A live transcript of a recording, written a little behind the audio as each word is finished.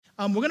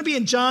We're going to be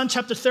in John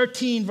chapter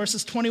 13,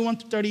 verses 21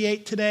 to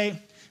 38 today.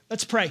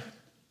 Let's pray.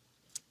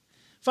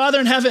 Father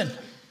in heaven,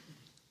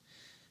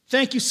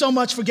 thank you so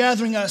much for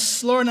gathering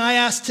us. Lord, and I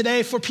ask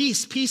today for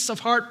peace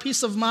of heart,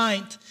 peace of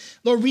mind.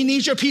 Lord, we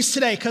need your peace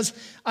today because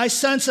I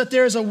sense that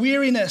there is a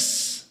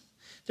weariness.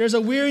 There's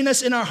a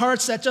weariness in our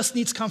hearts that just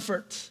needs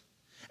comfort.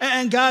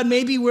 And God,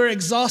 maybe we're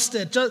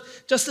exhausted,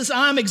 just as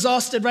I'm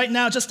exhausted right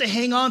now, just to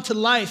hang on to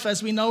life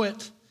as we know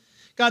it.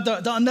 God,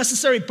 the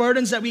unnecessary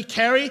burdens that we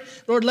carry,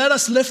 Lord, let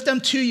us lift them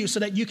to you so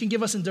that you can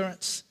give us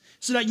endurance,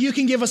 so that you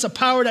can give us a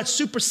power that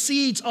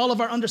supersedes all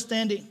of our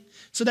understanding,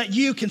 so that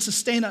you can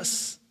sustain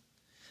us.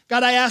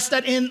 God, I ask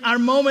that in our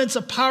moments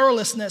of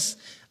powerlessness,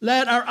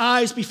 let our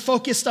eyes be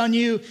focused on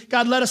you.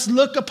 God, let us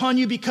look upon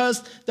you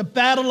because the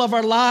battle of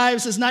our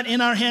lives is not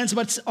in our hands,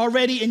 but it's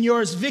already in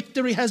yours.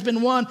 Victory has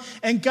been won.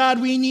 And God,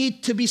 we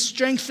need to be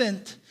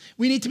strengthened.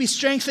 We need to be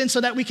strengthened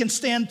so that we can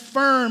stand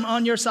firm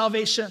on your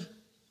salvation.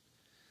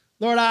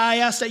 Lord, I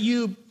ask that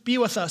you be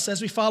with us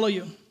as we follow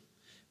you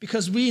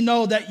because we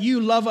know that you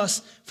love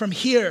us from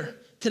here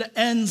to the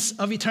ends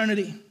of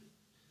eternity.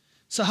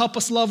 So help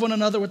us love one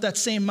another with that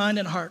same mind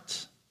and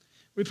heart.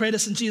 We pray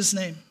this in Jesus'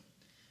 name.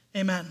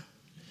 Amen.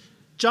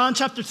 John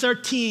chapter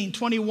 13,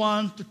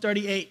 21 to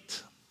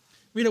 38.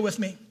 Read it with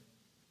me.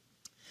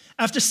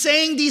 After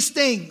saying these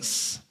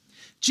things,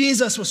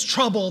 Jesus was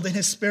troubled in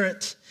his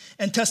spirit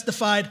and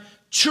testified,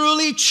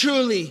 "Truly,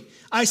 truly,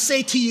 I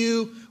say to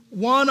you,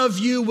 one of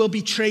you will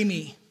betray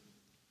me."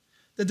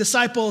 The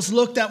disciples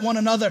looked at one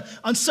another,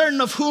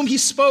 uncertain of whom he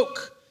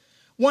spoke.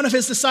 One of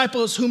his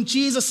disciples, whom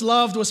Jesus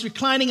loved, was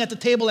reclining at the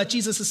table at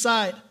Jesus'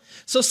 side.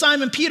 So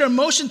Simon Peter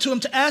motioned to him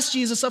to ask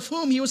Jesus of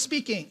whom he was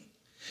speaking.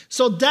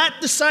 So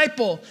that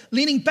disciple,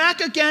 leaning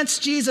back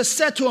against Jesus,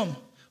 said to him,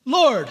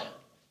 "Lord,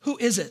 who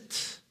is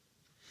it?"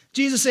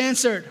 Jesus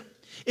answered,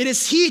 "It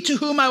is he to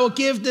whom I will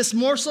give this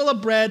morsel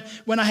of bread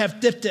when I have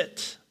dipped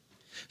it."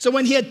 So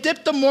when he had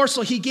dipped the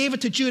morsel, he gave it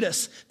to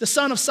Judas, the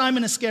son of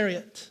Simon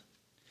Iscariot.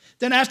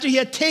 Then after he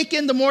had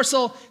taken the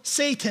morsel,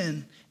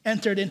 Satan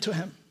entered into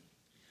him.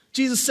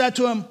 Jesus said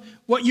to him,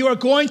 "What you are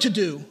going to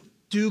do,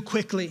 do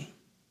quickly."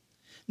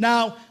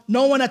 Now,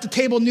 no one at the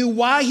table knew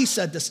why he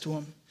said this to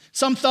him.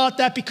 Some thought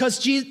that because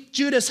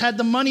Judas had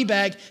the money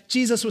bag,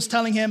 Jesus was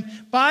telling him,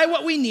 "Buy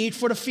what we need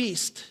for the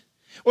feast,"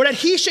 or that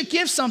he should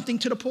give something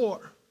to the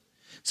poor.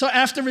 So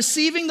after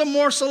receiving the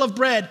morsel of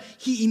bread,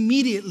 he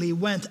immediately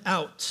went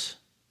out,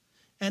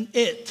 and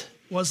it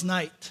was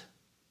night.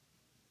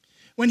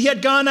 When he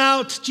had gone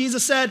out,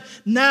 Jesus said,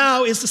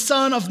 "Now is the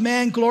Son of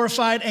Man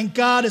glorified, and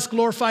God is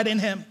glorified in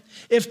him.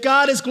 If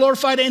God is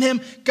glorified in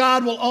him,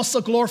 God will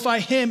also glorify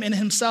him in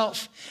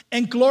himself,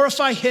 and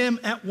glorify him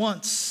at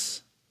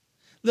once.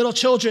 Little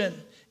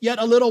children, yet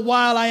a little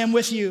while I am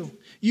with you.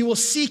 You will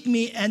seek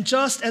me, and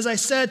just as I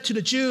said to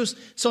the Jews,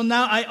 so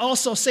now I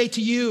also say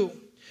to you,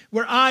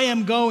 where I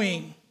am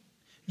going,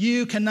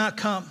 you cannot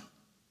come.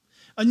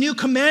 A new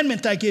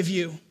commandment I give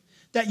you,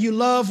 that you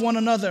love one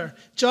another,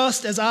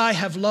 just as I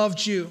have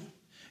loved you.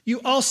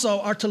 You also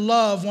are to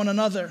love one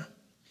another.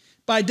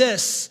 By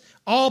this,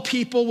 all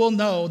people will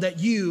know that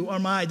you are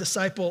my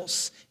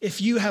disciples, if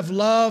you have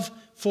love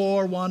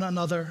for one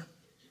another."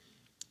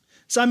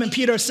 Simon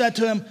Peter said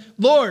to him,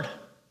 "Lord,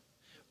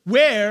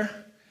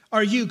 where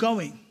are you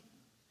going?"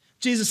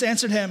 Jesus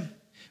answered him,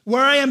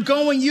 "Where I am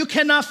going, you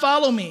cannot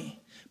follow me,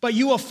 but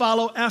you will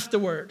follow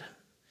afterward."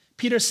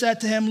 Peter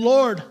said to him,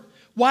 "Lord,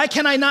 why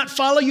can I not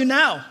follow you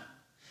now?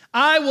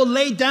 I will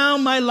lay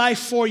down my life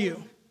for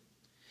you."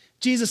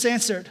 Jesus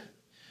answered,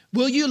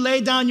 "Will you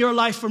lay down your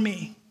life for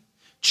me?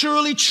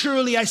 Truly,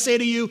 truly, I say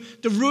to you,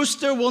 the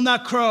rooster will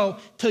not crow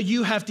till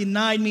you have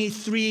denied me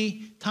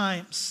 3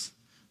 times.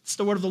 It's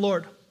the word of the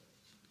Lord.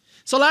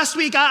 So last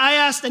week I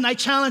asked and I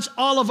challenged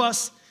all of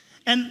us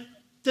and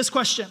this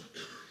question: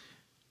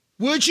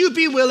 would you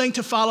be willing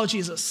to follow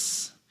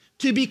Jesus,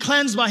 to be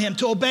cleansed by him,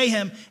 to obey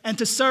him, and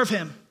to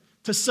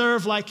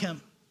serve like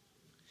him?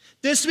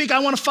 This week I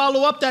want to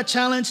follow up that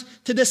challenge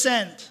to this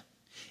end.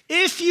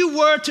 If you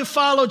were to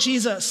follow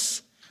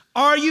Jesus,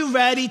 are you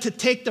ready to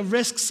take the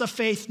risks of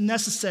faith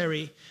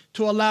necessary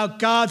to allow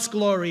God's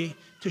glory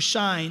to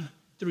shine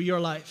through your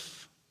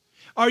life?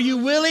 Are you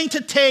willing to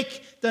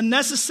take the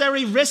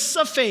necessary risks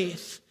of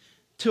faith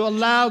to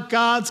allow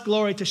God's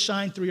glory to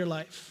shine through your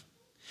life?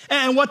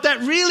 And what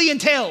that really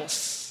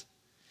entails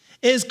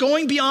is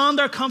going beyond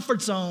our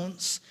comfort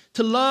zones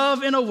to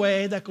love in a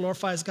way that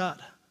glorifies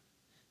God.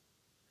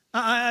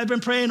 I've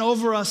been praying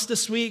over us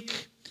this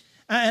week,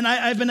 and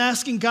I've been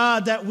asking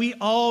God that we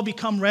all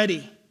become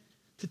ready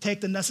to take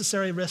the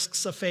necessary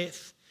risks of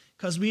faith,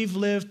 because we've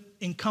lived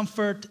in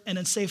comfort and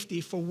in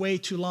safety for way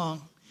too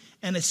long.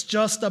 And it's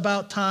just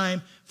about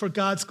time for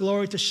God's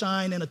glory to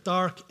shine in a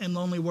dark and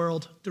lonely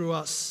world through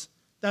us.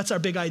 That's our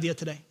big idea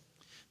today.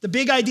 The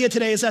big idea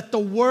today is that the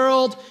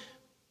world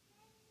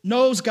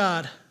knows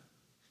God.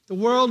 The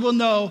world will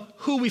know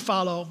who we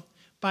follow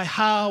by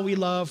how we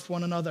love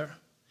one another.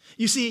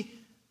 You see,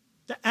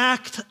 the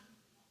act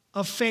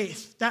of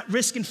faith, that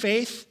risk in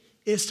faith,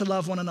 is to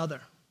love one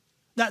another.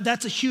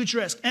 That's a huge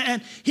risk.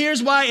 And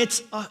here's why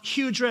it's a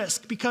huge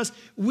risk. Because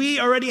we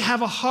already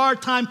have a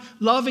hard time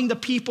loving the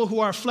people who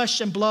are flesh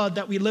and blood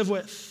that we live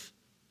with.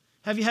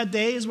 Have you had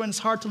days when it's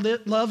hard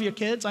to love your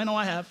kids? I know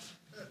I have,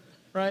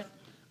 right?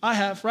 I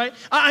have, right?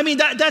 I mean,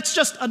 that's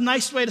just a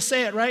nice way to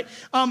say it, right?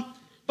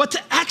 But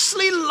to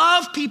actually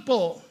love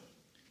people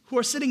who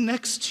are sitting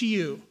next to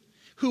you,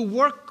 who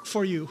work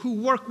for you, who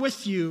work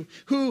with you,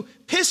 who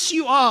piss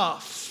you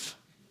off,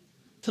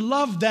 to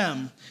love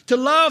them, to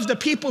love the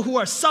people who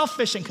are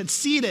selfish and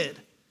conceited,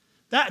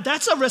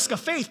 that's a risk of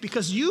faith,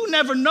 because you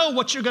never know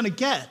what you're going to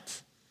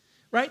get,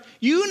 right?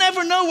 You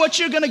never know what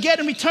you're going to get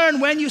in return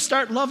when you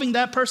start loving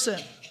that person.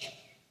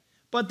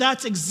 But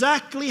that's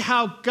exactly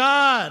how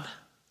God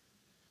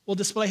will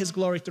display his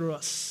glory through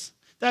us.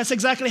 That's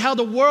exactly how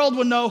the world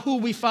will know who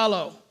we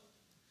follow.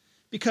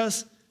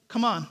 Because,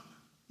 come on,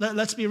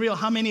 let's be real.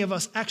 How many of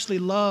us actually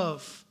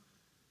love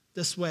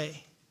this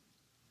way?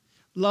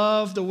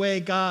 Love the way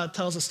God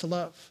tells us to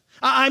love.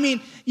 I mean,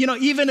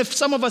 even if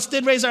some of us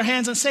did raise our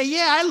hands and say,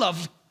 yeah, I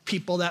love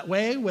people that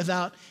way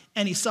without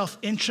any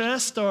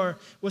self-interest or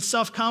with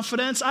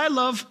self-confidence. I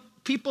love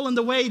people in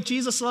the way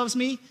Jesus loves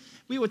me.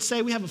 We would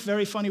say we have a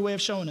very funny way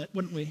of showing it,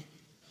 wouldn't we?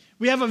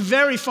 We have a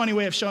very funny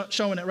way of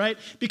showing it, right?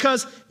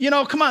 Because,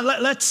 come on,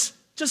 let's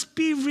just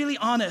be really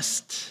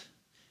honest.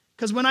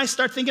 Because when I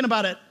start thinking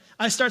about it,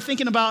 I start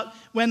thinking about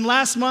when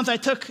last month I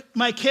took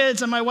my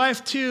kids and my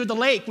wife to the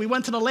lake. We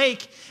went to the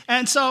lake,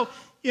 and so,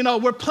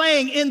 we're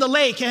playing in the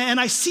lake, and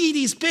I see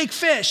these big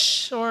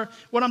fish, or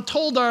what I'm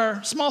told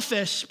are small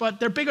fish, but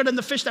they're bigger than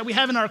the fish that we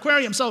have in our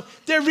aquarium, so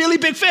they're really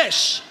big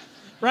fish,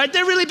 right?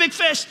 They're really big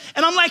fish.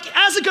 And I'm like,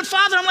 as a good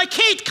father, I'm like,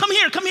 Kate, come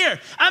here.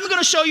 I'm going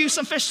to show you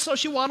some fish. So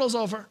she waddles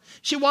over.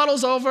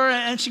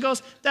 And she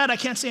goes, Dad, I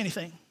can't see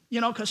anything,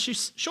 because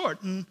she's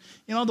short, and,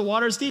 the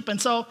water's deep.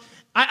 And so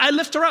I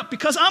lift her up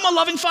because I'm a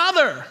loving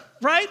father,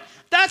 right?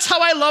 That's how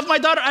I love my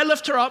daughter. I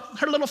lift her up.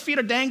 Her little feet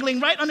are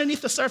dangling right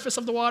underneath the surface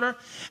of the water.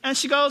 And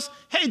she goes,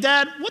 hey,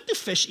 Dad, what do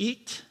fish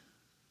eat?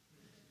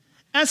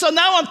 And so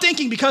now I'm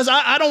thinking, because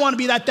I don't want to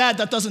be that dad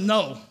that doesn't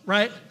know,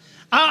 right?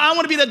 I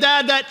want to be the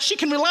dad that she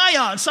can rely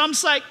on. So I'm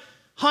just like,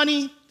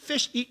 honey,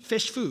 fish eat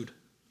fish food.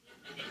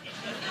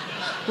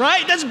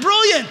 Right? That's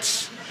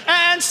brilliant.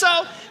 And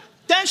so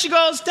then she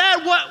goes,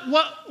 Dad,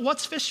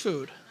 what's fish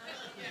food?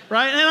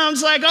 Right? And I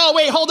was like, oh,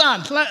 wait, hold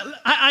on.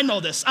 I know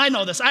this.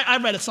 I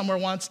read it somewhere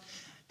once.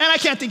 And I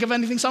can't think of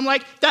anything. So I'm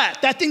like,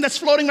 that thing that's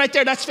floating right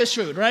there, that's fish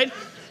food, right?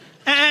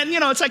 And,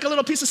 it's like a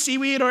little piece of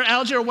seaweed or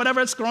algae or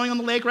whatever that's growing on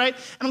the lake, right?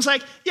 And I was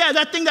like, yeah,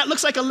 that thing that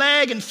looks like a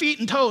leg and feet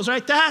and toes,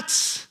 right?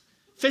 That's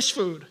fish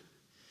food.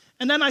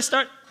 And then I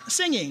start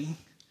singing,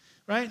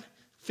 right?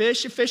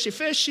 Fishy, fishy,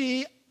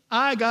 fishy.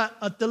 I got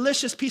a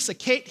delicious piece of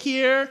Kate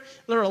here,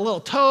 little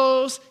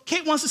toes.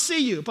 Kate wants to see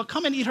you, but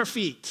come and eat her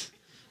feet.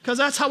 Because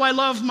that's how I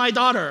love my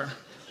daughter.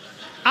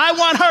 I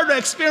want her to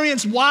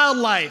experience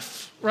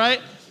wildlife,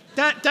 right?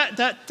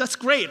 That's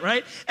great,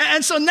 right?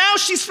 And so now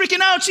she's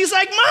freaking out. She's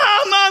like,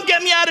 Mom,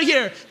 get me out of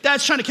here.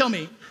 Dad's trying to kill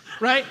me,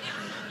 right?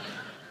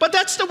 But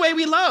that's the way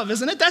we love,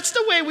 isn't it? That's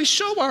the way we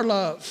show our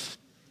love.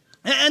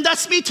 And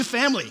that's me to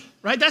family,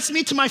 right? That's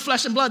me to my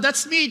flesh and blood.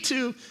 That's me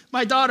to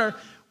my daughter.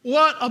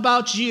 What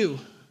about you?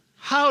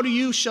 How do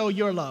you show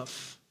your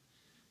love?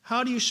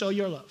 How do you show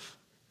your love?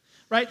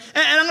 Right?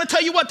 And I'm going to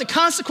tell you what, the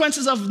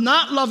consequences of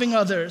not loving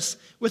others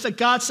with a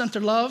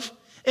God-centered love,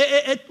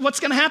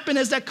 what's going to happen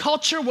is that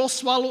culture will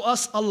swallow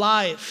us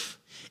alive.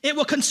 It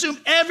will consume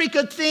every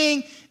good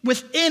thing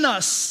within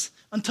us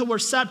until we're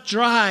sapped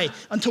dry,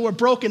 until we're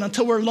broken,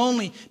 until we're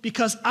lonely,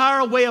 because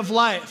our way of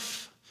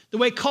life, the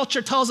way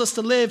culture tells us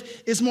to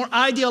live, is more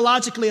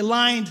ideologically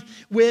aligned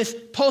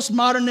with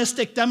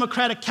postmodernistic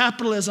democratic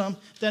capitalism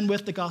than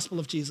with the gospel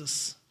of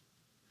Jesus.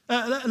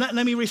 Let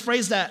me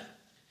rephrase that.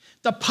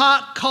 The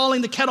pot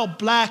calling the kettle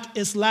black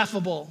is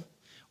laughable,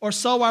 or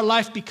so our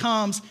life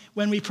becomes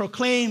when we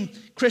proclaim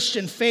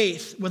Christian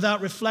faith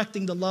without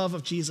reflecting the love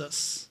of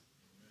Jesus,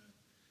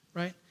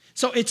 right?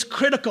 So it's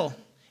critical,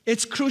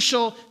 it's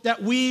crucial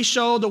that we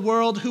show the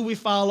world who we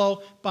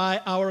follow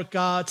by our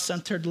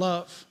God-centered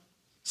love.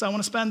 So I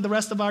want to spend the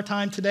rest of our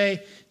time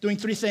today doing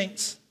three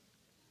things.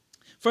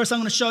 First, I'm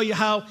going to show you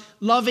how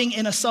loving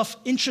in a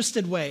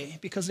self-interested way,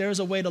 because there is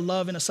a way to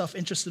love in a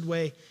self-interested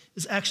way,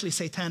 is actually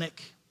satanic.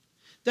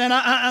 Then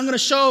I'm going to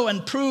show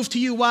and prove to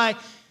you why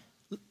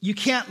you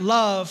can't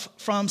love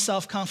from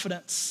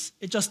self-confidence.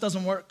 It just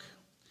doesn't work.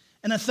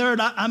 And then third,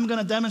 I'm going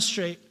to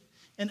demonstrate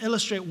and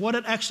illustrate what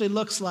it actually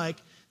looks like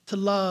to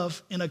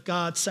love in a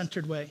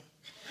God-centered way.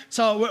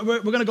 So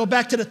we're going to go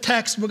back to the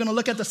text. We're going to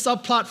look at the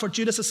subplot for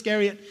Judas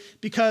Iscariot,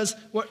 because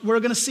what we're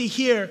going to see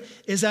here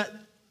is that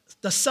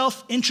the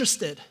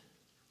self-interested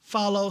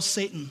follow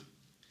Satan.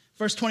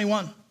 Verse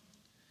 21.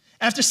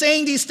 After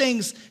saying these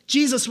things,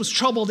 Jesus was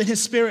troubled in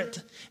his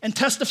spirit and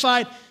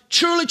testified,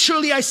 truly,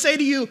 truly, I say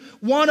to you,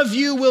 one of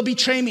you will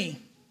betray me.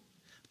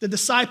 The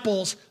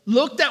disciples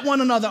looked at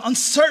one another,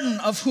 uncertain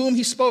of whom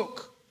he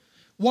spoke.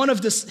 One of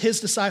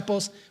his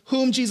disciples,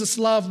 whom Jesus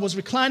loved, was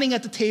reclining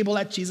at the table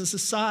at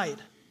Jesus'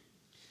 side.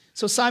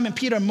 So Simon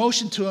Peter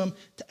motioned to him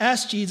to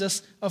ask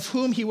Jesus of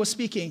whom he was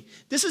speaking.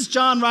 This is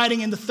John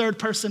writing in the third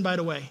person, by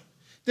the way.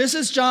 This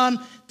is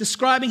John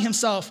describing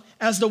himself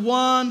as the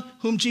one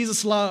whom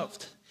Jesus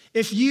loved.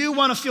 If you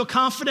want to feel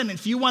confident,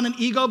 if you want an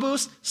ego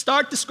boost,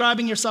 start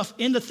describing yourself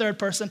in the third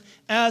person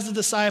as the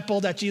disciple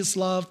that Jesus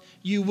loved.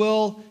 You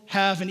will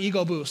have an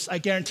ego boost. I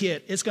guarantee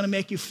it. It's going to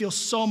make you feel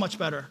so much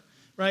better,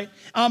 right?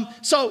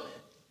 So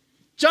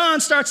John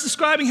starts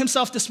describing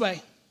himself this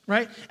way,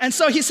 right? And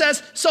so he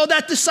says, so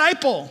that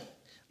disciple,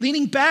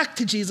 leaning back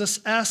to Jesus,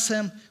 asks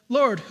him,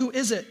 Lord, who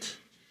is it?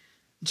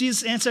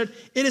 Jesus answered,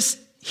 it is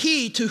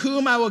he to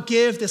whom I will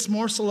give this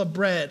morsel of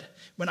bread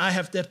when I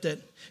have dipped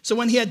it. So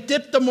when he had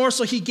dipped the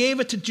morsel, he gave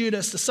it to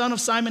Judas, the son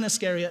of Simon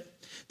Iscariot.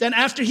 Then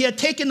after he had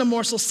taken the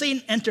morsel,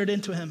 Satan entered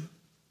into him.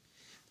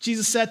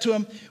 Jesus said to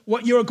him,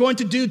 what you are going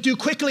to do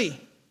quickly.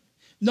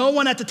 No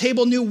one at the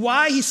table knew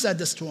why he said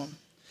this to him.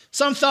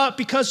 Some thought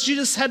because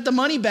Judas had the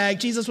money bag,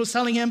 Jesus was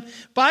telling him,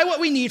 buy what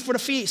we need for the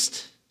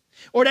feast,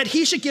 or that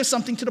he should give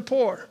something to the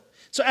poor.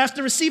 So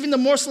after receiving the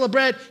morsel of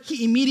bread,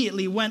 he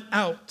immediately went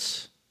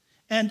out,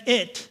 and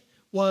it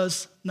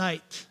was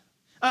night.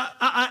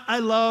 I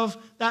love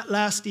that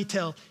last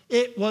detail.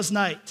 It was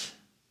night.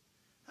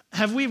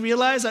 Have we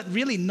realized that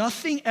really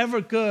nothing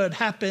ever good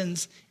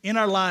happens in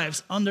our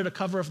lives under the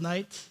cover of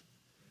night?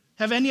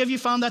 Have any of you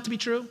found that to be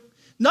true?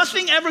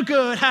 Nothing ever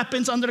good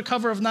happens under the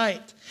cover of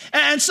night.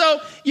 And so,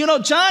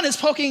 John is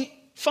poking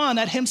fun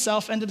at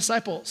himself and the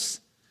disciples,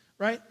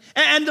 right?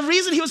 And the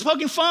reason he was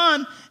poking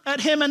fun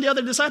at him and the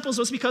other disciples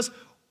was because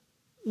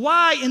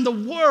why in the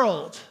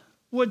world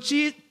would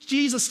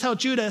Jesus tell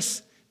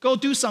Judas, go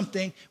do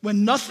something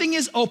when nothing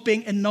is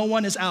open and no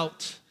one is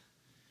out?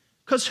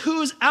 Because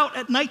who's out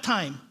at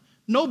nighttime?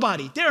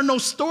 Nobody. There are no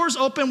stores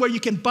open where you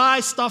can buy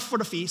stuff for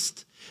the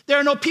feast. There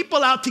are no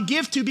people out to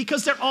give to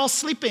because they're all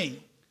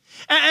sleeping.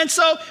 And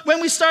so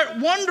when we start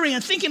wondering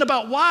and thinking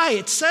about why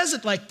it says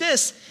it like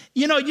this,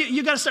 you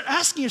got to start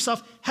asking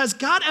yourself, has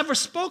God ever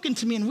spoken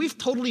to me and we've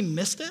totally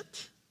missed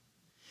it?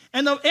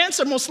 And the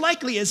answer most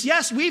likely is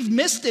yes, we've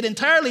missed it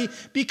entirely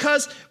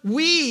because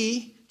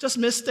we just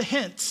missed the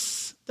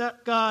hints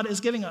that God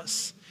is giving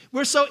us.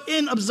 We're so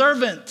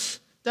inobservant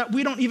that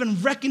we don't even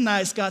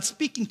recognize God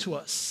speaking to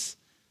us.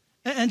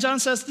 And John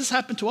says this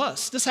happened to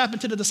us. This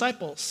happened to the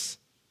disciples.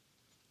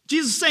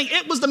 Jesus is saying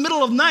it was the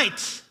middle of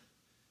night.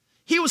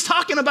 He was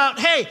talking about,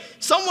 hey,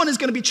 someone is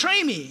going to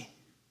betray me.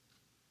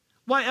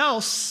 Why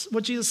else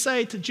would Jesus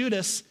say to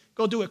Judas,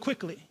 go do it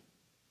quickly?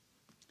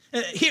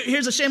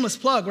 Here's a shameless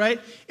plug,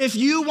 right? If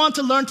you want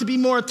to learn to be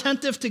more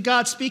attentive to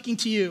God speaking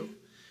to you,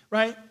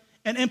 right,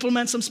 and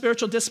implement some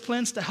spiritual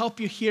disciplines to help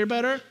you hear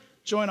better,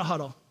 join a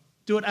huddle.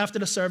 Do it after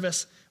the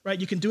service, right?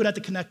 You can do it at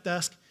the Connect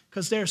desk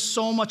because there's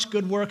so much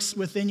good works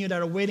within you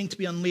that are waiting to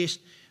be unleashed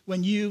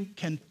when you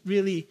can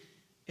really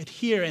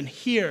adhere and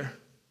hear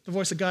the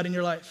voice of God in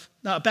your life.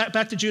 Now,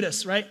 back to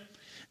Judas, right?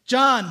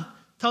 John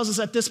tells us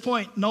at this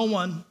point, no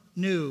one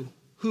knew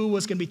who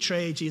was going to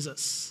betray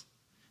Jesus.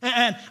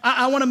 And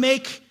I want to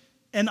make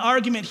an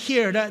argument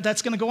here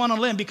that's going to go on a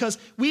limb because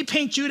we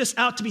paint Judas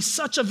out to be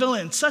such a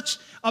villain, such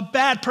a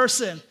bad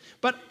person.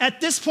 But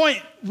at this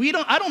point,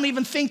 I don't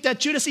even think that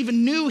Judas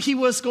even knew he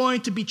was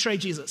going to betray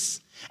Jesus.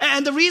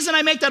 And the reason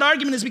I make that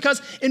argument is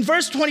because in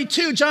verse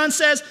 22, John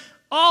says,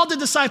 all the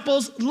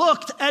disciples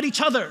looked at each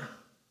other,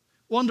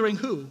 wondering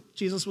who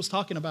Jesus was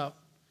talking about.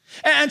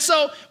 And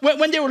so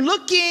when they were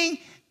looking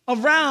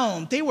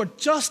around, they were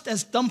just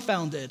as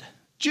dumbfounded.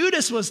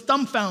 Judas was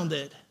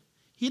dumbfounded.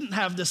 He didn't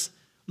have this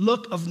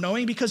look of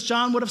knowing because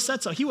John would have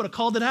said so. He would have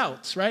called it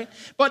out, right?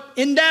 But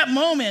in that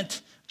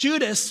moment,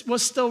 Judas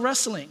was still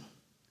wrestling.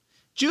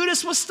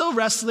 Judas was still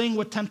wrestling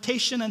with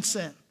temptation and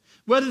sin,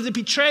 whether to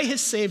betray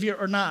his Savior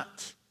or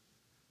not.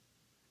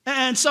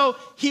 And so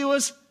he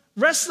was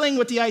wrestling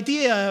with the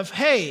idea of,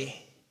 hey,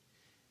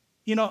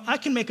 I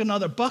can make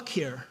another buck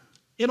here.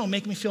 It'll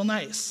make me feel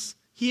nice.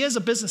 He is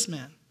a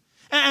businessman.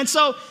 And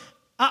so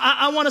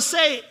I want to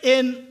say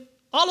in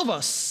all of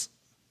us,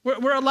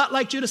 we're a lot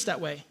like Judas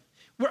that way.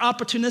 We're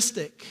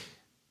opportunistic.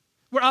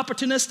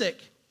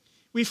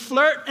 We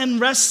flirt and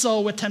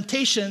wrestle with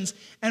temptations,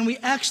 and we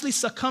actually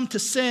succumb to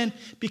sin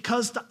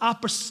because the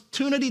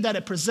opportunity that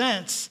it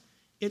presents,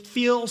 it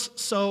feels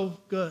so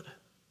good.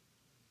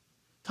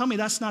 Tell me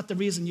that's not the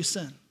reason you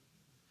sin.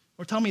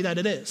 Or tell me that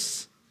it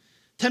is.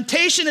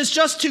 Temptation is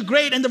just too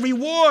great, and the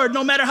reward,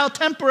 no matter how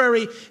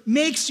temporary,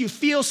 makes you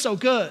feel so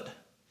good.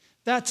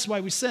 That's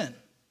why we sin.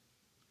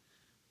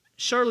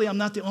 Surely I'm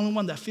not the only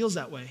one that feels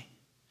that way.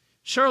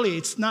 Surely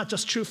it's not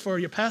just true for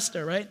your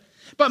pastor, right?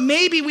 But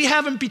maybe we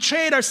haven't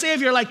betrayed our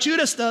Savior like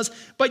Judas does,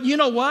 but you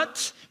know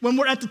what? When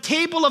we're at the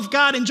table of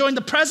God, enjoying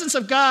the presence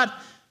of God,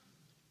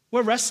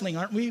 we're wrestling,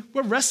 aren't we?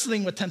 We're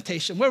wrestling with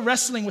temptation. We're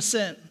wrestling with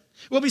sin.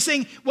 We'll be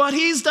saying what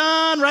he's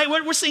done, right?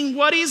 We're seeing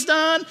what he's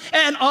done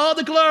and all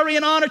the glory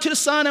and honor to the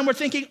Son, and we're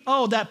thinking,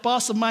 oh, that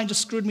boss of mine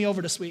just screwed me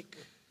over this week.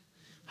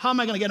 How am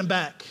I going to get him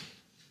back?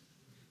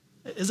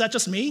 Is that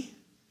just me?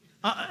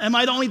 Am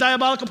I the only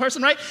diabolical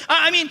person, right?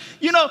 I mean,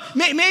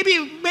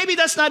 maybe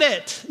that's not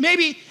it.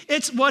 Maybe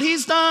it's what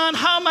he's done.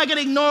 How am I going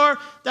to ignore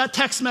that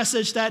text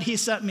message that he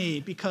sent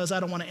me because I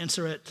don't want to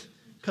answer it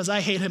because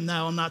I hate him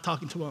now. I'm not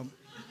talking to him,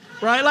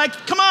 right? Like,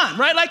 come on,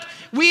 right? Like,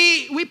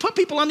 we put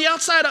people on the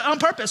outside on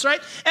purpose,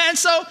 right? And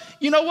so,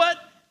 you know what?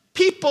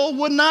 People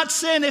would not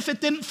sin if it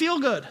didn't feel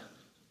good,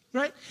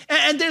 right?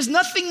 And there's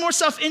nothing more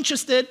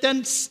self-interested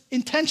than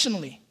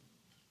intentionally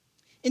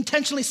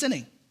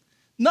sinning.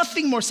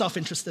 Nothing more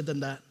self-interested than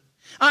that.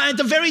 And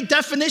the very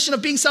definition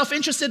of being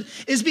self-interested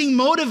is being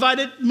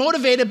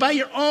motivated by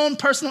your own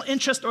personal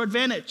interest or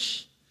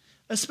advantage,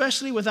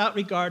 especially without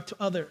regard to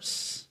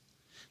others.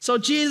 So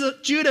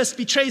Judas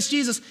betrays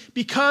Jesus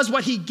because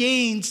what he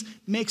gains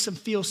makes him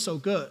feel so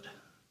good.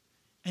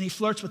 And he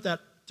flirts with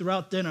that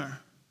throughout dinner,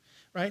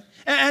 right?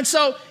 And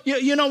so,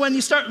 when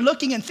you start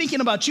looking and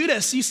thinking about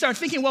Judas, you start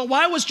thinking, well,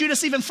 why was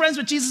Judas even friends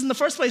with Jesus in the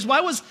first place?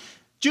 Why was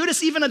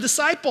Judas even a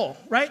disciple,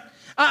 right?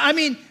 I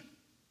mean,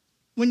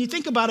 when you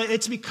think about it,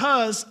 it's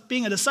because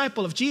being a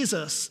disciple of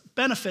Jesus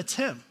benefits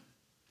him.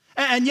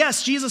 And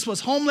yes, Jesus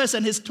was homeless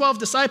and his 12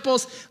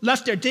 disciples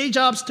left their day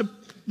jobs to,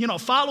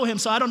 follow him.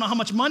 So I don't know how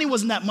much money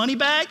was in that money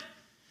bag,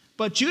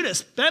 but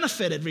Judas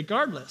benefited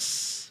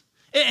regardless.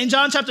 In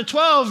John chapter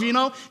 12,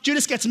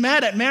 Judas gets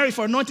mad at Mary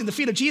for anointing the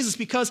feet of Jesus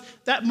because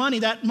that money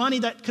that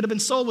could have been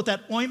sold with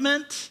that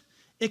ointment,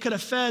 it could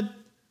have fed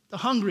the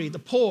hungry, the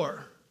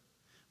poor.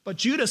 But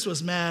Judas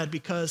was mad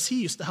because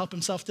he used to help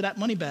himself to that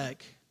money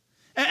bag.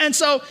 And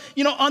so,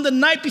 on the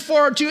night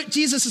before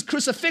Jesus'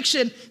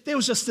 crucifixion, there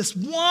was just this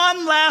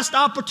one last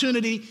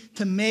opportunity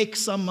to make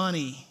some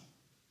money,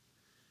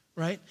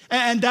 right?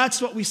 And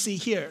that's what we see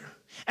here.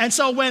 And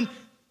so when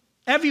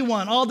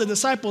all the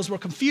disciples were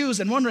confused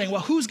and wondering, well,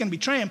 who's going to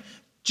betray him?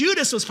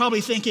 Judas was probably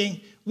thinking,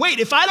 wait,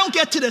 if I don't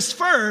get to this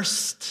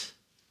first,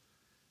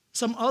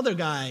 some other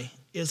guy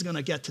is going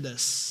to get to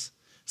this.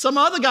 Some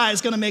other guy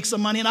is going to make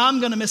some money and I'm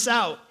going to miss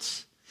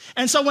out.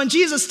 And so when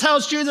Jesus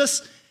tells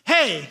Judas,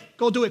 hey,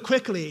 go do it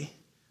quickly,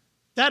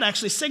 that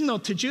actually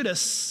signaled to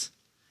Judas,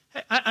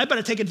 hey, I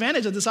better take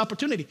advantage of this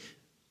opportunity.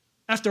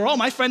 After all,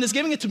 my friend is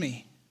giving it to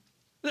me.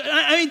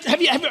 I mean,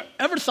 have you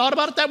ever thought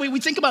about it that way?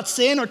 We think about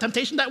sin or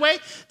temptation that way,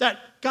 that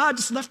God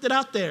just left it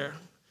out there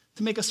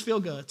to make us feel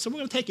good. So we're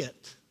going to take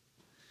it.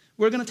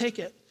 We're going to take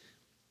it.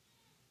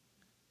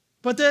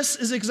 But this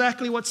is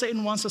exactly what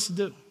Satan wants us to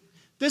do.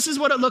 This is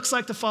what it looks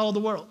like to follow the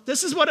world.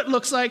 This is what it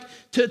looks like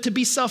to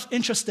be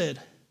self-interested,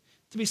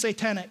 to be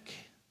satanic,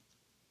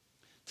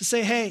 to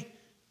say, hey,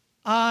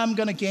 I'm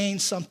going to gain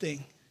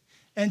something.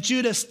 And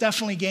Judas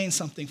definitely gained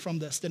something from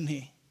this, didn't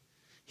he?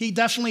 He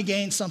definitely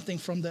gained something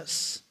from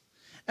this.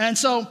 And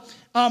so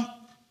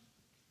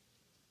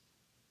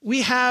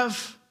we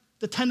have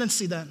the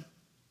tendency then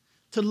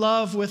to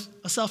love with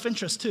a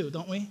self-interest too,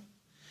 don't we?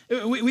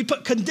 We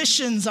put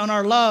conditions on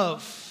our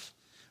love,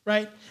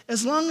 right?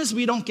 As long as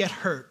we don't get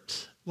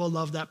hurt, we'll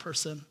love that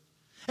person.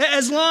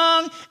 As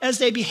long as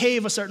they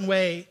behave a certain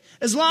way,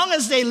 as long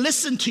as they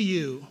listen to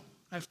you.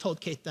 I've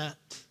told Kate that.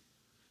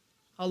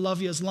 I'll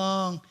love you as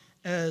long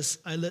as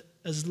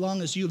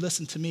you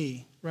listen to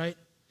me, right?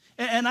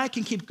 And I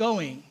can keep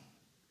going.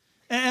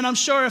 And I'm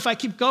sure if I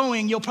keep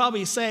going, you'll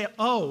probably say,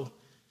 oh,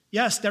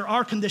 yes, there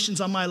are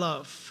conditions on my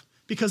love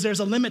because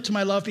there's a limit to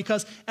my love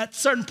because at a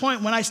certain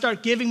point when I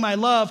start giving my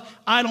love,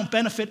 I don't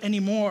benefit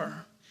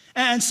anymore.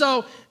 And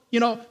so,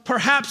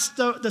 perhaps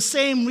the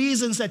same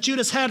reasons that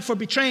Judas had for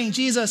betraying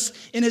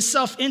Jesus in his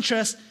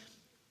self-interest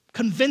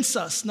convince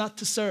us not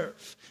to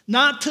serve,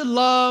 not to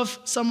love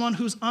someone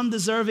who's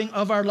undeserving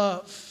of our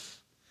love,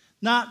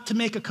 not to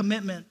make a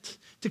commitment,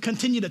 to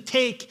continue to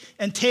take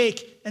and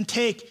take and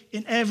take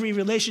in every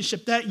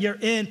relationship that you're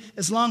in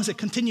as long as it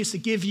continues to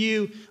give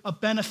you a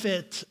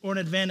benefit or an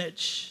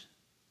advantage.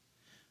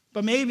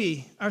 But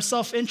maybe our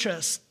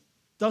self-interest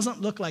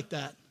doesn't look like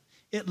that.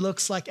 It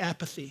looks like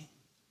apathy.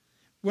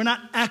 We're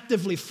not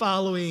actively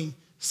following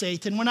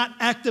Satan. We're not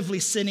actively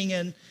sinning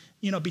and,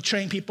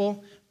 betraying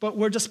people, but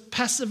we're just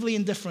passively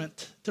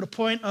indifferent to the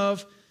point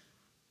of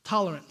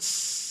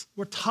tolerance.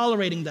 We're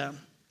tolerating them.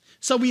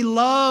 So we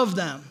love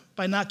them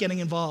by not getting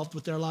involved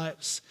with their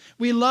lives.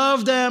 We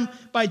love them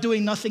by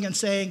doing nothing and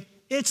saying,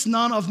 it's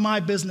none of my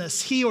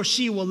business. He or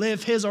she will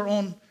live his or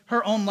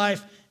her own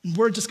life, and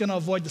we're just going to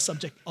avoid the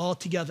subject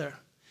altogether.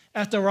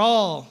 After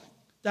all,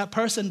 that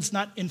person's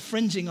not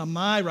infringing on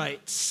my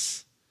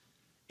rights.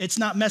 It's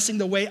not messing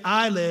the way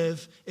I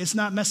live. It's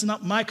not messing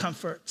up my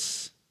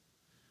comforts.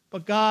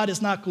 But God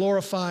is not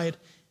glorified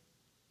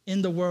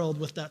in the world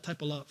with that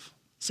type of love.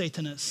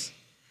 Satan is.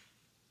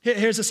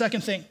 Here's the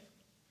second thing.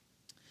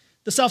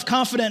 The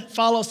self-confident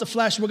follows the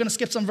flesh. We're going to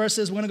skip some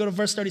verses. We're going to go to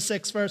verse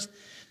 36 first.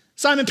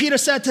 Simon Peter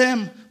said to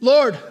him,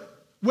 Lord,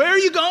 where are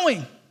you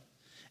going?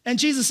 And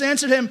Jesus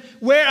answered him,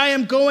 where I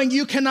am going,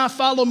 you cannot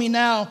follow me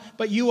now,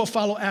 but you will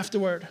follow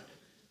afterward.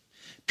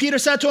 Peter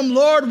said to him,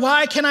 Lord,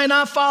 why can I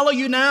not follow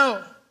you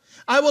now?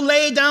 I will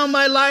lay down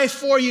my life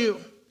for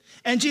you.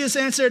 And Jesus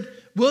answered,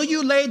 will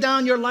you lay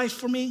down your life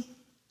for me?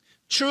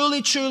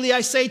 Truly, truly, I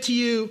say to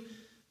you,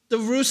 the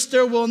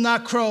rooster will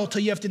not crow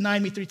till you have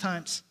denied me 3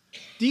 times.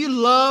 Do you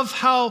love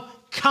how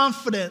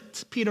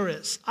confident Peter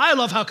is? I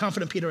love how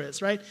confident Peter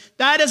is, right?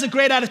 That is a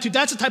great attitude.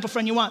 That's the type of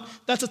friend you want.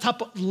 That's the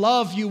type of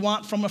love you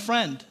want from a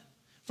friend,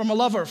 from a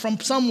lover, from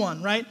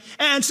someone, right?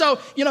 And so,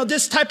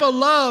 this type of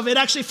love, it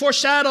actually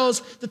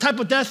foreshadows the type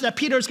of death that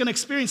Peter is going to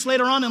experience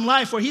later on in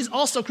life, where he's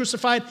also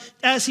crucified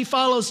as he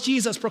follows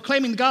Jesus,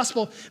 proclaiming the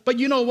gospel. But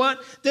you know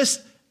what?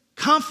 This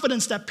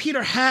confidence that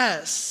Peter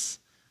has,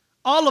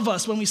 all of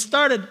us, when we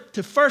started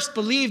to first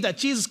believe that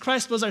Jesus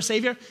Christ was our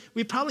Savior,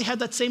 we probably had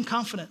that same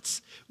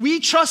confidence. We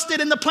trusted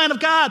in the plan of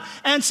God,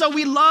 and so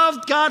we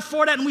loved God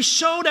for that, and we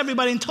showed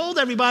everybody and told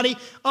everybody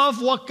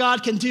of what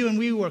God can do, and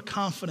we were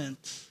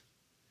confident.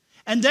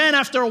 And then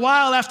after a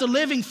while, after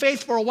living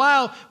faith for a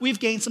while, we've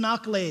gained some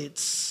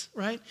accolades,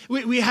 right?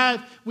 We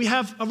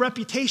have a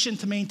reputation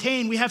to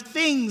maintain. We have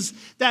things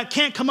that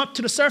can't come up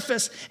to the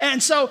surface,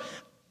 and so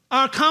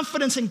our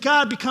confidence in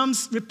God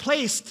becomes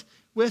replaced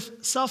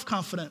with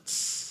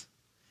self-confidence.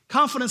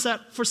 Confidence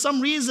that for some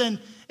reason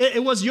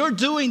it was your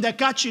doing that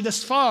got you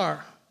this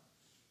far.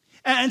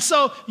 And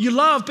so you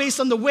love based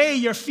on the way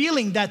you're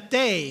feeling that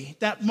day,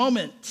 that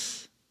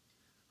moment,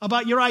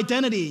 about your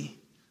identity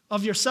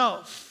of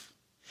yourself.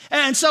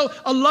 And so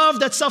a love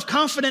that's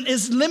self-confident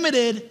is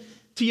limited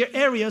to your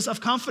areas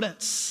of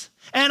confidence.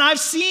 And I've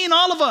seen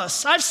all of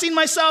us, I've seen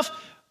myself,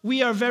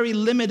 we are very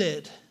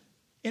limited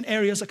in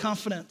areas of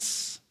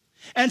confidence.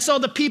 And so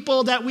the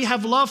people that we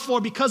have love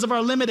for because of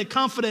our limited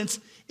confidence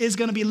is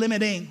going to be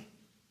limiting.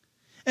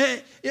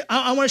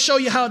 I want to show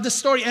you how this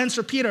story ends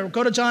for Peter.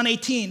 Go to John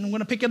 18. I'm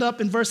going to pick it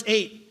up in verse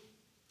 8.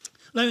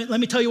 Let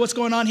me tell you what's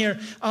going on here.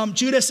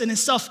 Judas, in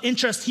his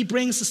self-interest, he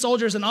brings the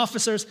soldiers and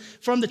officers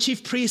from the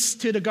chief priests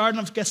to the Garden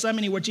of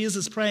Gethsemane where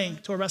Jesus is praying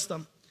to arrest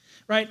them.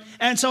 Right?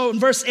 And so in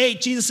verse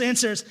 8, Jesus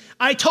answers,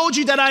 I told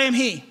you that I am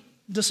he.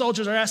 The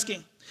soldiers are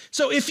asking.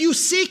 So if you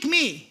seek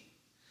me,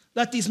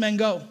 let these men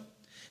go.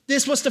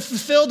 This was to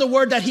fulfill the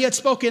word that he had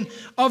spoken.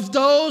 Of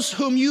those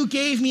whom you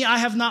gave me, I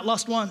have not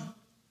lost one.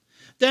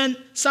 Then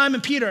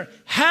Simon Peter,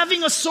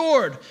 having a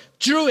sword,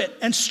 drew it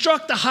and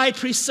struck the high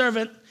priest's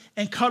servant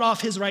and cut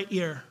off his right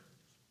ear.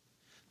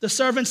 The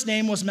servant's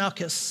name was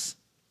Malchus.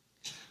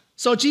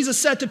 So Jesus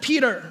said to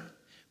Peter,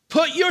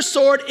 put your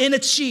sword in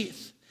its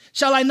sheath.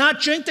 Shall I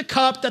not drink the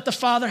cup that the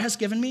Father has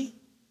given me?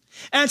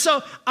 And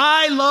so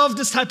I love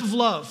this type of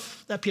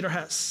love that Peter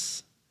has.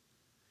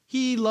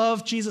 He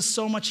loved Jesus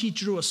so much, he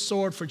drew a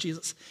sword for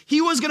Jesus.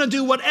 He was going to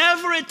do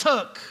whatever it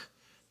took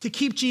to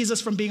keep Jesus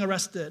from being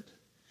arrested.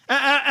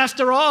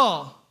 After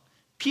all,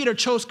 Peter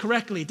chose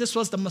correctly. This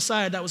was the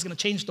Messiah that was going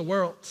to change the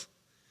world.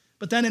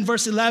 But then in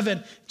verse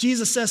 11,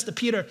 Jesus says to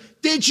Peter,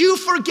 did you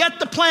forget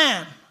the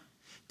plan?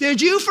 Did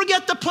you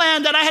forget the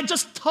plan that I had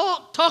just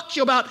talked to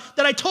you about,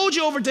 that I told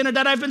you over dinner,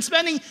 that I've been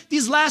spending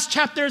these last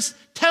chapters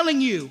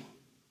telling you?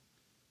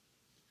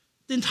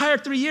 The entire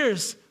 3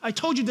 years, I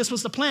told you this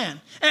was the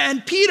plan.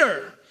 And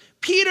Peter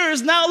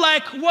is now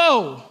like,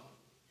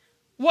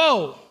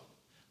 whoa.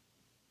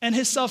 And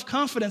his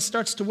self-confidence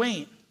starts to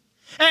wane.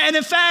 And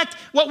in fact,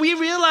 what we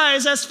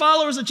realize as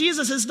followers of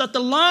Jesus is that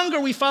the longer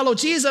we follow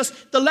Jesus,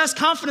 the less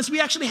confidence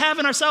we actually have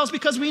in ourselves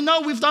because we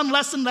know we've done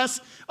less and less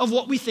of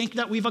what we think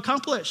that we've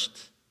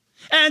accomplished.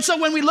 And so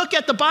when we look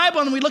at the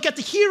Bible and we look at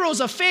the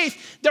heroes of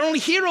faith, they're only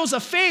heroes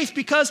of faith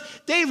because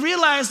they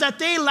realize that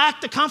they lack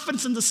the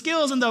confidence and the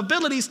skills and the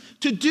abilities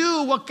to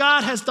do what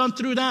God has done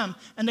through them.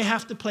 And they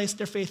have to place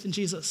their faith in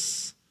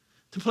Jesus,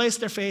 to place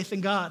their faith in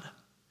God,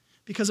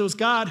 because it was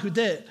God who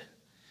did,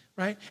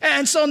 right?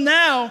 And so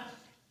now,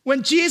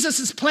 when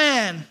Jesus'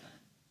 plan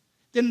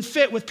didn't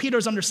fit with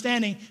Peter's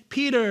understanding,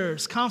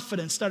 Peter's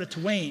confidence started to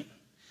wane.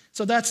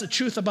 So that's the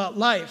truth about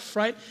life,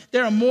 right?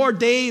 There are more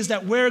days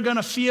that we're going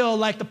to feel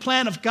like the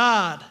plan of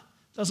God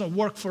doesn't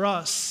work for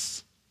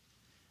us.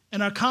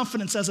 And our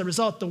confidence as a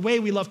result, the way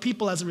we love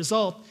people as a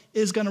result,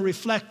 is going to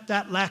reflect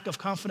that lack of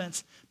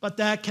confidence. But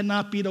that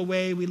cannot be the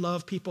way we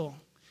love people,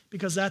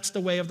 because that's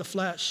the way of the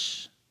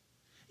flesh.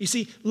 You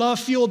see, love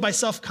fueled by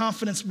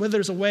self-confidence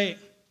withers away.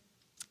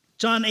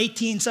 John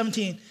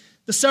 18:17,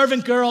 the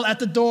servant girl at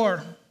the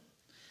door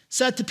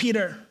said to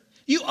Peter,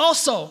 you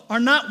also are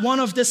not one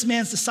of this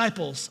man's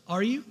disciples,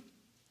 are you?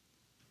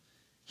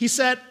 He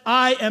said,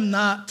 I am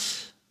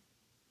not.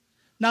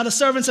 Now the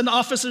servants and the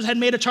officers had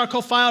made a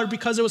charcoal fire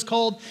because it was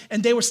cold,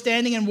 and they were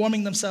standing and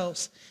warming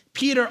themselves.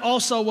 Peter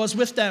also was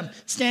with them,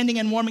 standing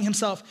and warming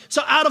himself.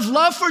 So out of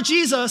love for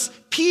Jesus,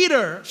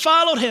 Peter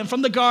followed him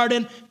from the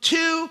garden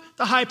to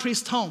the high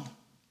priest's home.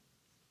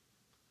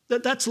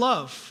 That's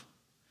love.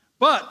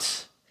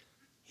 But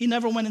he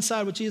never went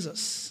inside with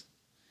Jesus.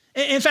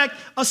 In fact,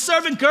 a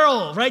servant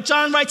girl, right?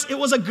 John writes it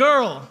was a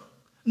girl,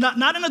 not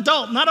an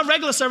adult, not a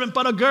regular servant,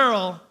 but a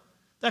girl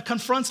that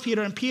confronts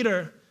Peter. And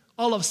Peter,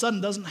 all of a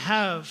sudden, doesn't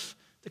have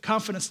the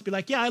confidence to be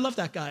like, yeah, I love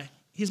that guy.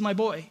 He's my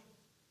boy.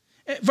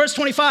 Verse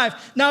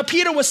 25, now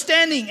Peter was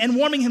standing and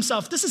warming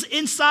himself. This is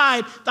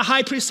inside the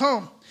high priest's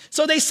home.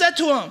 So they said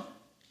to him,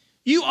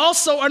 you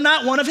also are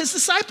not one of his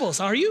disciples,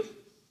 are you?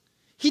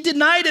 He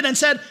denied it and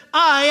said,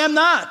 I am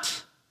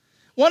not.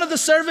 One of the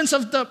servants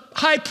of the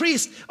high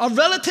priest, a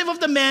relative of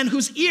the man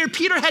whose ear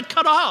Peter had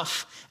cut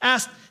off,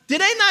 asked,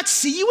 did I not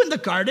see you in the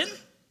garden?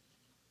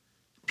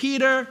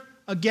 Peter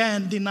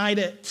again denied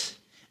it.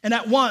 And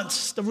at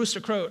once the rooster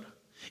crowed.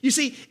 You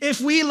see,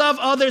 if we love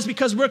others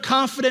because we're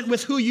confident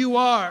with who you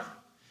are,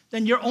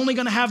 then you're only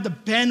going to have the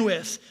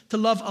bandwidth to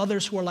love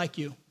others who are like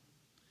you.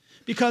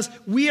 Because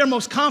we are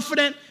most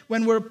confident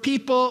when we're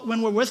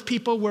with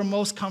people we're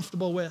most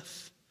comfortable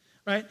with,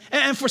 right?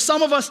 And for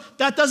some of us,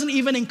 that doesn't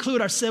even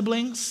include our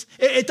siblings.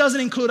 It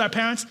doesn't include our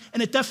parents,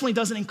 and it definitely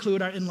doesn't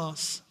include our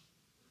in-laws,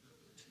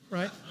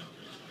 right?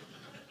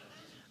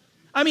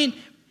 I mean,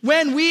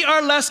 when we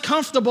are less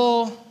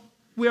comfortable,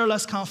 we are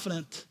less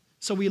confident,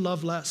 so we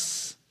love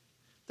less.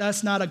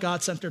 That's not a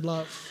God-centered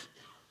love.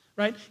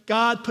 Right?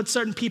 God puts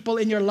certain people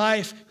in your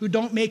life who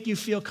don't make you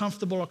feel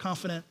comfortable or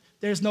confident.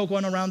 There's no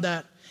going around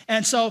that.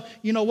 And so,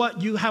 you know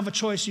what? You have a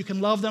choice. You can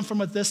love them from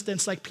a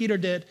distance like Peter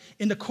did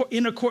in the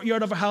inner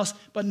courtyard of a house,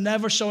 but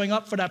never showing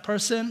up for that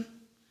person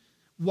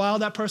while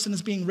that person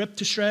is being ripped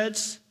to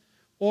shreds.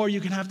 Or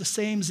you can have the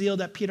same zeal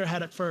that Peter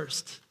had at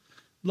first,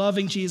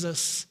 loving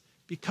Jesus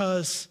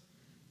because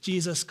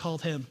Jesus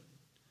called him.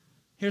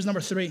 Here's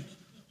number 3.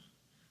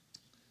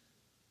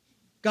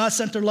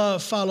 God-centered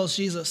love follows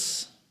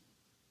Jesus.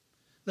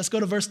 Let's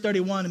go to verse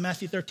 31 in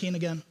Matthew 13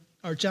 again,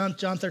 or John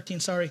 13,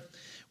 sorry.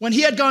 When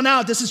he had gone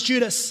out, this is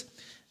Judas,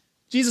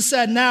 Jesus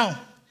said, now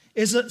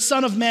is the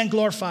Son of Man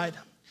glorified,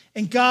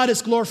 and God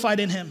is glorified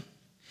in him.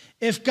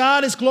 If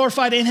God is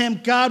glorified in him,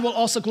 God will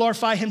also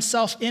glorify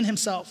himself in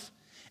himself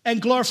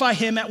and glorify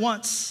him at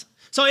once.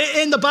 So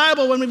in the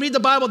Bible, when we read the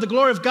Bible, the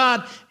glory of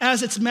God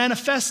as it's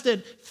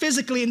manifested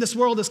physically in this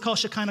world is called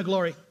Shekinah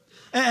glory.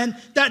 And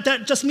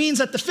that just means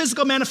that the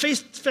physical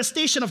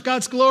manifestation of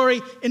God's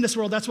glory in this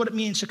world, that's what it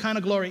means,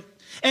 Shekinah glory.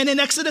 And in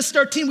Exodus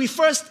 13, we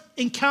first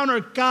encounter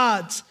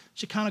God's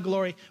Shekinah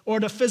glory, or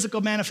the physical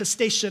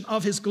manifestation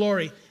of his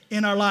glory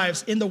in our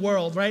lives, in the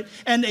world, right?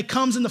 And it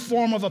comes in the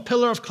form of a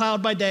pillar of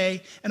cloud by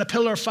day and a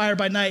pillar of fire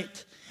by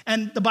night.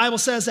 And the Bible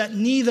says that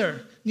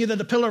neither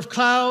the pillar of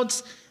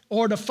clouds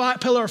or the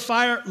pillar of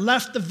fire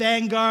left the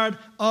vanguard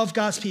of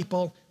God's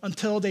people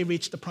until they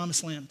reached the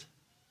promised land,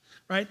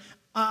 right?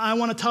 I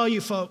want to tell you,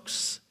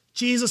 folks,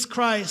 Jesus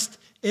Christ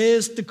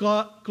is the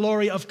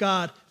glory of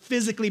God,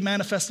 physically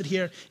manifested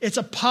here. It's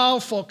a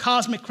powerful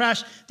cosmic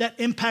crash that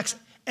impacts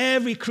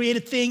every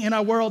created thing in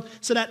our world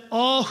so that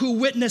all who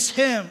witness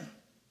him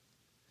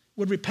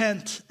would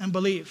repent and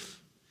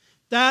believe.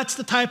 That's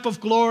the type of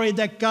glory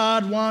that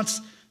God wants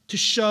to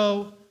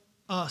show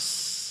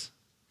us.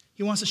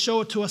 He wants to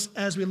show it to us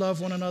as we love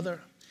one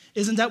another.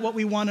 Isn't that what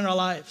we want in our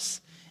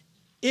lives?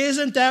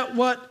 Isn't that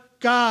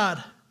what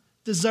God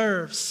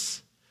deserves?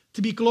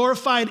 To be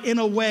glorified in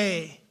a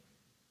way,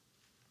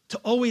 to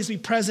always be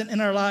present in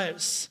our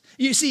lives.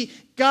 You see,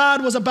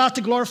 God was about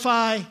to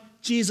glorify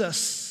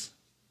Jesus,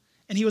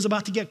 and he was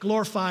about to get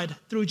glorified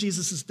through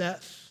Jesus'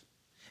 death.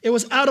 It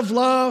was out of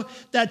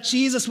love that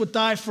Jesus would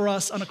die for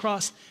us on the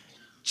cross.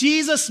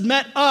 Jesus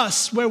met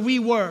us where we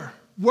were,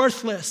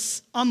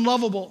 worthless,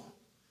 unlovable,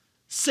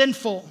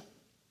 sinful,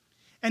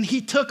 and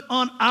he took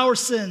on our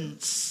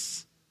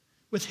sins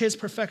with his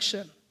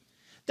perfection.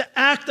 The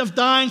act of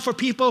dying for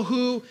people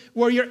who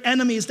were your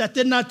enemies that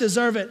did not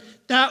deserve it,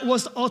 that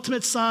was the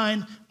ultimate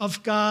sign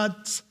of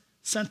God's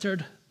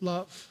centered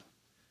love.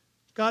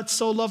 God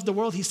so loved the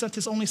world, he sent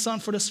his only son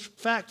for this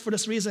fact, for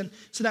this reason,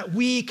 so that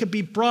we could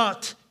be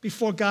brought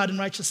before God in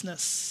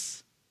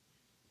righteousness.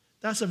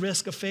 That's a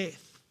risk of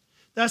faith.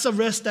 That's a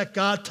risk that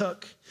God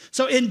took.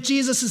 So in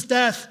Jesus'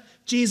 death,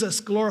 Jesus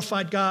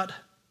glorified God.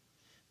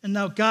 And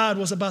now God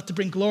was about to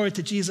bring glory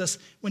to Jesus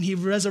when he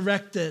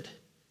resurrected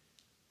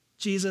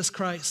Jesus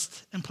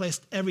Christ and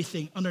placed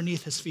everything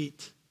underneath his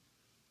feet.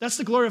 That's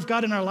the glory of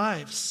God in our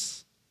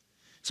lives.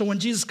 So when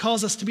Jesus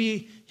calls us to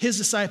be his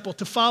disciple,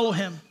 to follow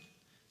him,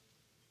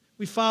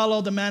 we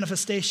follow the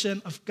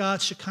manifestation of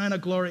God's Shekinah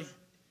glory.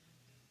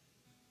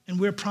 And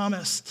we're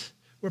promised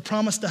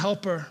the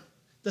helper,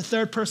 the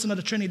third person of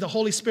the Trinity, the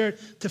Holy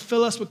Spirit, to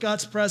fill us with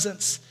God's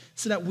presence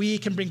so that we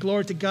can bring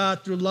glory to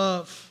God through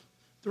love,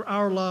 through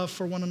our love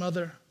for one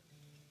another.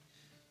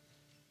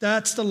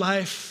 That's the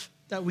life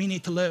that we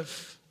need to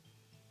live.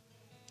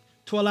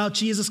 To allow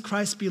Jesus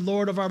Christ to be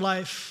Lord of our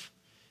life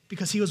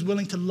because he was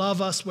willing to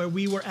love us where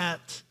we were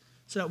at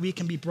so that we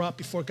can be brought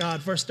before God.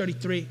 Verse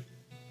 33,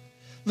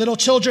 little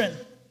children,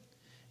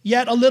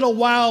 yet a little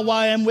while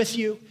I am with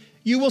you,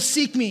 you will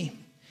seek me.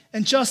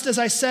 And just as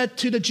I said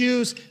to the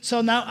Jews,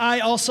 so now I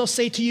also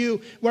say to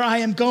you, where I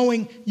am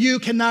going, you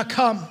cannot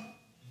come.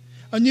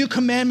 A new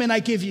commandment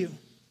I give you,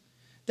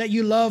 that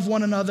you love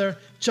one another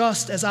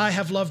just as I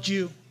have loved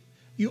you.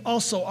 You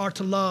also are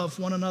to love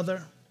one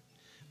another.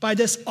 By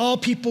this, all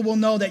people will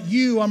know that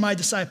you are my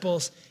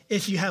disciples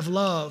if you have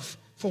love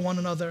for one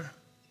another.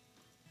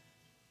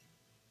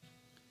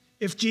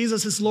 If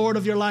Jesus is Lord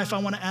of your life, I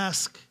want to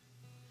ask,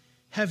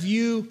 have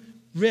you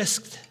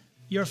risked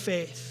your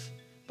faith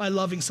by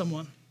loving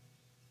someone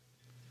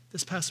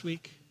this past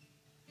week?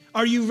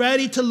 Are you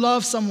ready to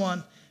love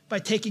someone by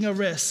taking a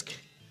risk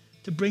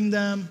to bring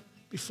them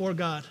before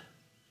God,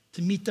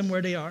 to meet them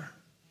where they are?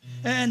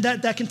 And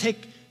that can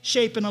take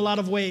shape in a lot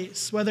of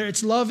ways, whether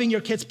it's loving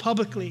your kids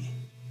publicly,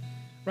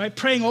 right?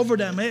 Praying over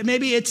them.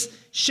 Maybe it's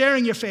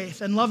sharing your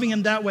faith and loving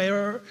them that way,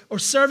 or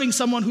serving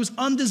someone who's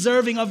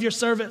undeserving of your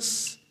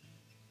service,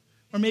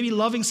 or maybe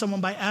loving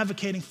someone by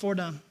advocating for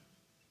them.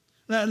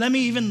 Let me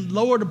even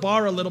lower the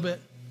bar a little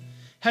bit.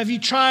 Have you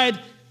tried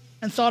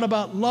and thought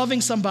about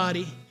loving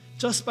somebody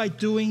just by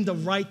doing the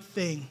right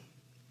thing,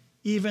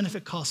 even if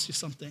it costs you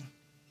something?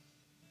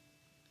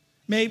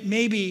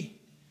 Maybe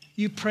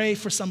you pray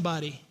for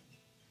somebody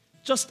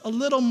just a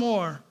little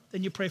more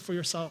than you pray for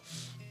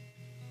yourself.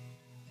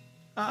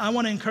 I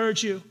want to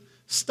encourage you,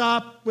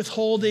 stop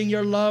withholding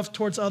your love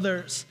towards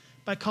others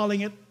by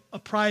calling it a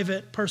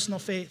private, personal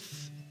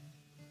faith.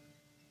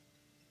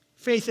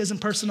 Faith isn't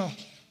personal.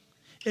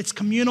 It's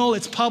communal,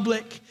 it's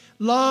public.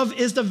 Love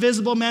is the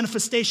visible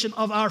manifestation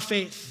of our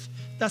faith.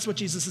 That's what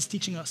Jesus is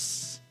teaching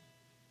us.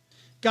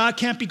 God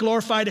can't be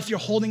glorified if you're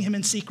holding him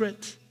in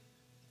secret.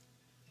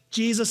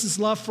 Jesus'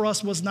 love for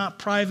us was not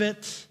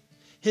private.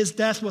 His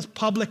death was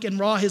public and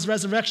raw. His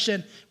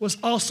resurrection was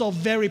also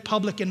very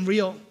public and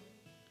real.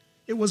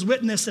 It was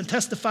witnessed and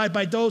testified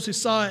by those who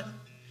saw it,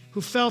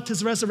 who felt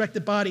his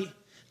resurrected body.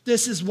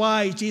 This is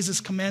why Jesus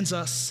commands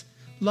us,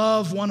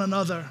 love one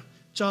another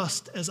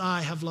just as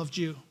I have loved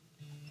you.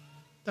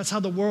 That's how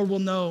the world will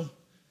know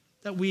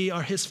that we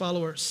are his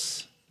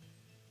followers.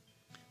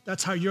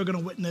 That's how you're going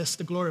to witness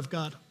the glory of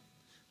God.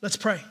 Let's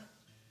pray.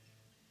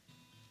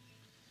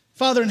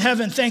 Father in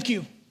heaven, thank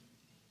you.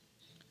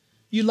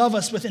 You love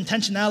us with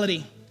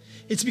intentionality.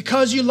 It's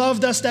because you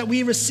loved us that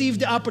we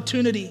received the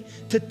opportunity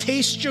to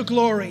taste your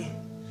glory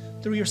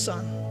through your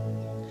Son.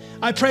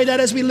 I pray that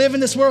as we live in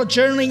this world,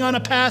 journeying on a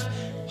path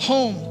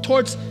home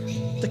towards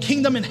the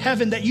kingdom in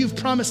heaven that you've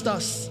promised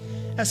us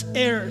as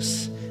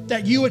heirs,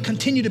 that you would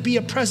continue to be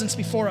a presence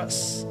before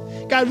us.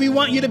 God, we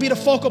want you to be the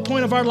focal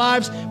point of our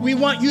lives. We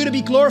want you to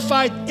be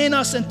glorified in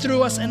us and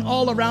through us and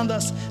all around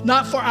us,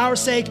 not for our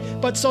sake,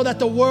 but so that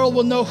the world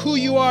will know who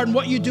you are and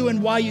what you do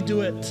and why you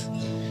do it.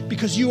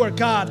 Because you are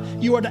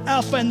God, you are the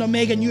Alpha and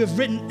Omega, and you have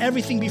written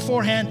everything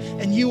beforehand,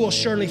 and you will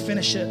surely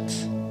finish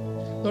it.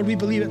 Lord, we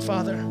believe it,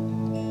 Father,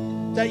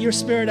 that your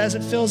Spirit, as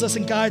it fills us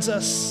and guides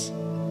us,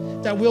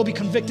 that we'll be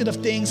convicted of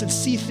things and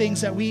see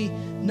things that we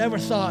never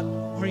thought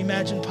or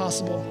imagined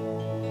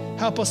possible.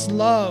 Help us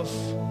love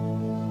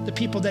the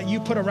people that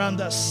you put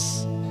around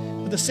us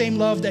with the same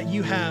love that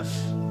you have,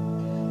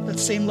 that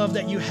same love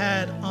that you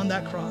had on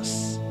that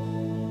cross.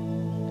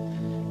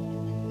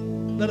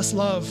 Let us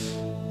love.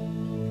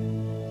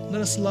 Let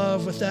us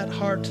love with that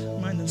heart,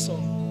 mind, and soul.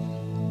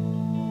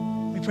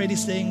 We pray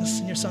these things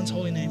in your Son's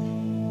holy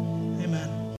name.